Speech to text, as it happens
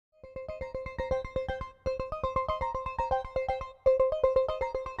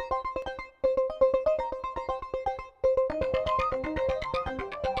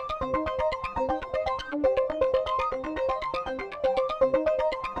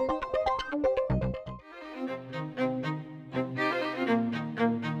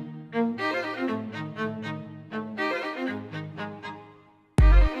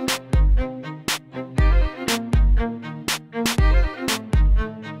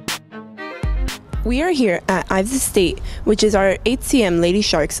We are here at Ives Estate, which is our HCM Lady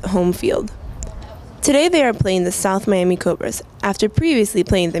Sharks home field. Today they are playing the South Miami Cobras after previously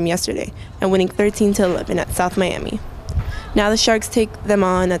playing them yesterday and winning 13-11 at South Miami. Now the Sharks take them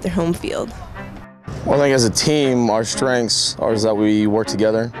on at their home field. Well, I think as a team, our strengths are that we work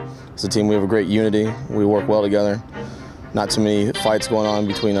together. As a team, we have a great unity. We work well together. Not too many fights going on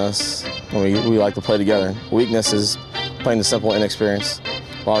between us. And we like to play together. Weakness is playing the simple inexperience.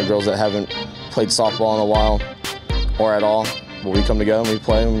 A lot of girls that haven't played softball in a while or at all, but we come together and we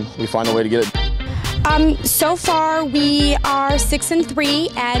play and we find a way to get it. So far we are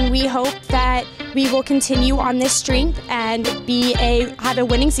 6-3, and we hope that we will continue on this strength and have a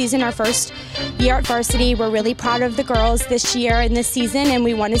winning season. Our first year at varsity. We're really proud of the girls this year and this season, and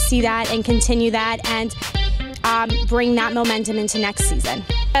we want to see that and continue that and bring that momentum into next season.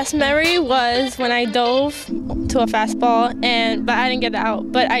 Best memory was when I dove to a fastball, but I didn't get it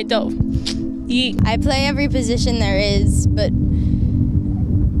out, but I dove. Yeet. I play every position there is, but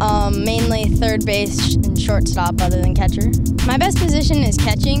mainly third base and shortstop other than catcher. My best position is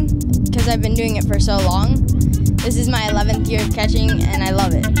catching because I've been doing it for so long. This is my 11th year of catching and I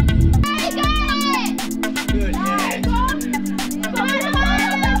love it.